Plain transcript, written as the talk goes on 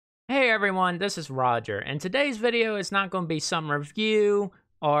Hey everyone, this is Roger, and today's video is not going to be some review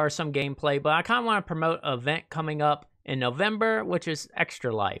or some gameplay, but I kind of want to promote an event coming up in November, which is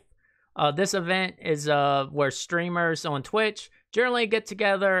Extra Life. This event is where streamers on Twitch generally get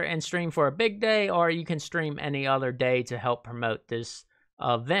together and stream for a big day, or you can stream any other day to help promote this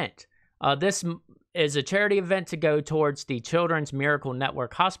event. This is a charity event to go towards the Children's Miracle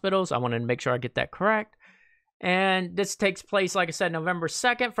Network hospitals. I wanted to make sure I get that correct. And this takes place, like I said, November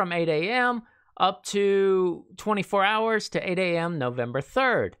 2nd from 8 a.m. up to 24 hours to 8 a.m. November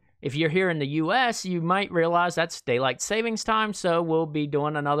 3rd. If you're here in the U.S., you might realize that's daylight savings time, so we'll be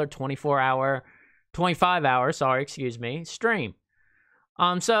doing another 25 hour, stream.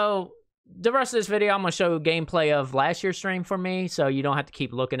 So the rest of this video, I'm going to show gameplay of last year's stream for me, so you don't have to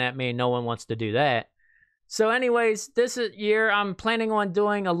keep looking at me. No one wants to do that. So anyways, this year I'm planning on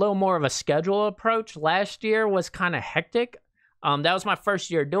doing a little more of a schedule approach. Last year was kind of hectic. That was my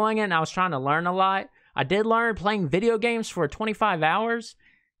first year doing it, and I was trying to learn a lot. I did learn playing video games for 25 hours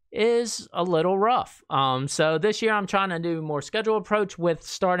is a little rough. So this year I'm trying to do more schedule approach with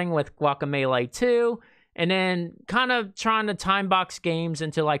starting with Guacamelee 2, and then kind of trying to time box games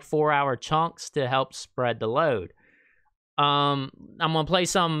into like 4-hour chunks to help spread the load. I'm going to play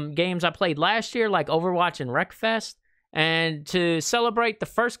some games I played last year, like Overwatch and Wreckfest. And to celebrate the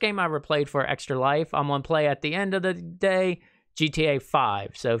first game I ever played for Extra Life, I'm going to play at the end of the day GTA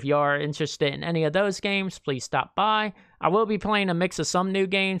 5. So if you are interested in any of those games, please stop by. I will be playing a mix of some new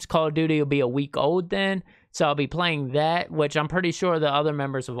games. Call of Duty will be a week old then. So I'll be playing that, which I'm pretty sure the other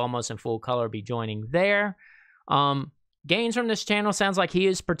members of Almost in Full Color will be joining there. Gains from this channel sounds like he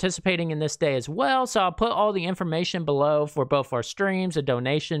is participating in this day as well, so I'll put all the information below for both our streams and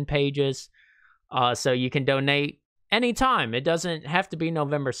donation pages, so you can donate anytime. It doesn't have to be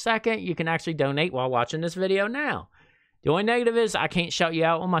November 2nd. You can actually donate while watching this video now. The only negative is I can't shout you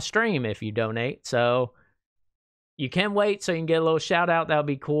out on my stream if you donate, so you can wait so you can get a little shout out. That would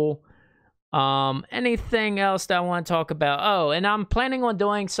be cool. Anything else that I want to talk about? Oh, and I'm planning on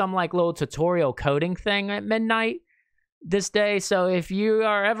doing some like little tutorial coding thing at midnight this day. So if you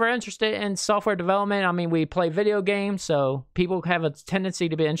are ever interested in software development, I mean, we play video games, so people have a tendency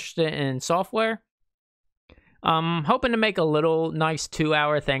to be interested in software. I'm hoping to make a little nice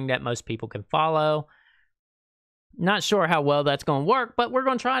 2-hour thing that most people can follow. Not sure how well that's going to work, but we're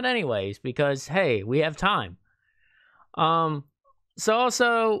going to try it anyways because, hey, we have time. So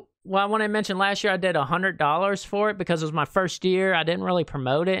also, well, I want to mention last year I did $100 for it because it was my first year. I didn't really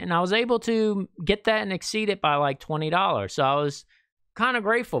promote it, and I was able to get that and exceed it by like $20. So I was kind of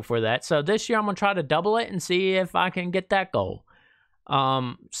grateful for that. So this year I'm going to try to double it and see if I can get that goal.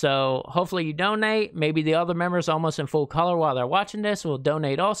 So hopefully you donate. Maybe the other members Almost in Full Color while they're watching this will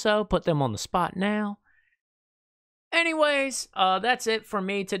donate also. Put them on the spot now. Anyways, that's it for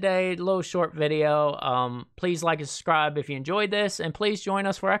me today. A little short video. Please like and subscribe if you enjoyed this, and please join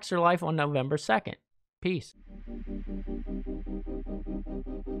us for Extra Life on November 2nd. Peace.